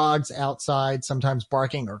hear dogs outside, sometimes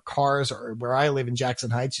barking, or cars, or where I live in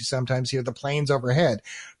Jackson Heights, you sometimes hear the planes overhead.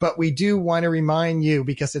 But we do want to remind you,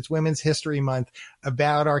 because it's Women's History Month,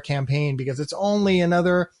 about our campaign, because it's only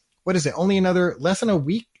another, only another less than a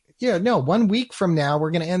week? 1 week from now,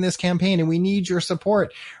 we're going to end this campaign, and we need your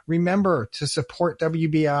support. Remember to support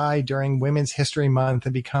WBAI during Women's History Month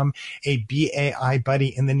and become a BAI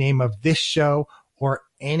buddy in the name of this show or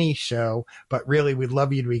any show. But really, we'd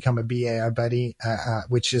love you to become a BAI buddy,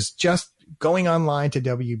 which is just going online to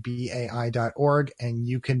WBAI.org, and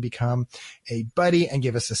you can become a buddy and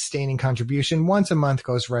give a sustaining contribution. Once a month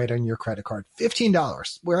goes right on your credit card.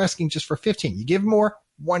 $15. We're asking just for 15. You give more,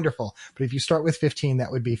 wonderful. But if you start with 15,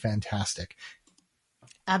 that would be fantastic.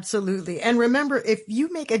 Absolutely. And remember, if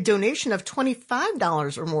you make a donation of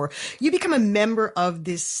 $25 or more, you become a member of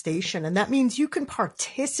this station. And that means you can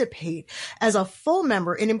participate as a full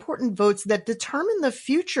member in important votes that determine the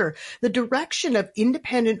future, the direction of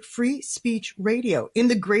independent free speech radio in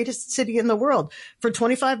the greatest city in the world. For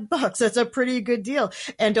 $25, that's a pretty good deal.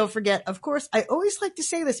 And don't forget, of course, I always like to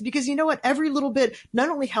say this because you know what? Every little bit not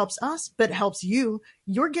only helps us, but helps you.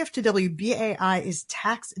 Your gift to WBAI is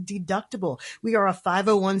tax deductible. We are a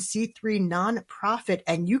 501c3 nonprofit,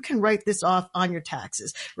 and you can write this off on your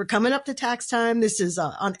taxes. We're coming up to tax time. This is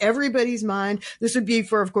on everybody's mind. This would be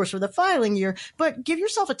for the filing year, but give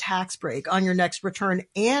yourself a tax break on your next return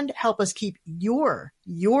and help us keep your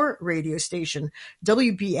radio station,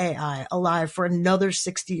 WBAI, alive for another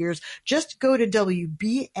 60 years. Just go to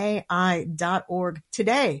WBAI.org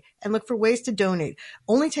today and look for ways to donate.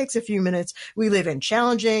 Only takes a few minutes. We live in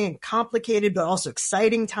challenging and complicated, but also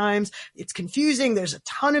exciting times. It's confusing. There's a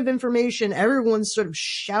ton of information. Everyone's sort of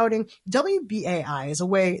shouting. WBAI is a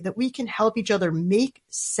way that we can help each other make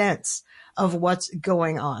sense of what's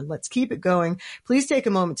going on. Let's keep it going. Please take a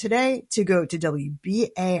moment today to go to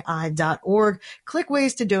WBAI.org. Click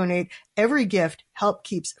ways to donate. Every gift helps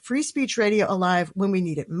keeps free speech radio alive when we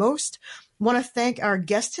need it most. Want to thank our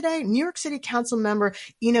guest today, New York City Council member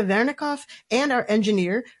Ina Vernikoff, and our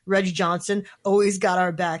engineer, Reg Johnson. Always got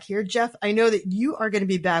our back here. Jeff, I know that you are going to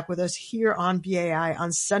be back with us here on BAI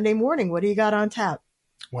on Sunday morning. What do you got on tap?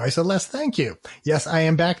 Why, Celeste, thank you. Yes, I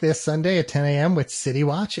am back this Sunday at 10 a.m. with City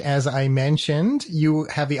Watch. As I mentioned, you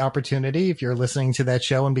have the opportunity, if you're listening to that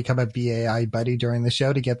show and become a BAI buddy during the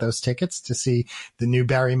show, to get those tickets to see the new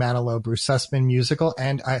Barry Manilow, Bruce Sussman musical,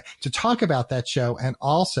 and to talk about that show. And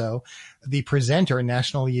also, the presenter,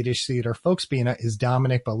 National Yiddish Theater Folksbiene, is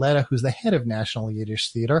Dominic Boletta, who's the head of National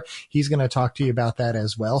Yiddish Theater. He's going to talk to you about that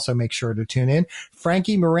as well, so make sure to tune in.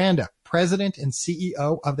 Frankie Miranda, President and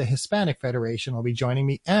CEO of the Hispanic Federation, will be joining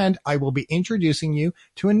me, and I will be introducing you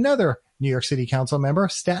to another New York City Council member,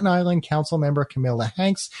 Staten Island Council member Camilla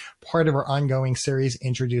Hanks, part of our ongoing series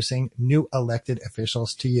introducing new elected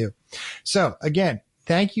officials to you. So again,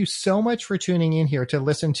 thank you so much for tuning in here to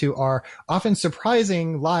listen to our often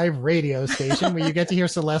surprising live radio station where you get to hear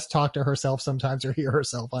Celeste talk to herself sometimes or hear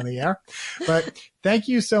herself on the air. But thank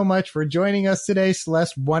you so much for joining us today,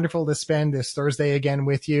 Celeste. Wonderful to spend this Thursday again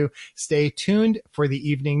with you. Stay tuned for the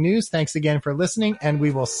evening news. Thanks again for listening, and we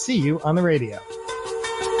will see you on the radio.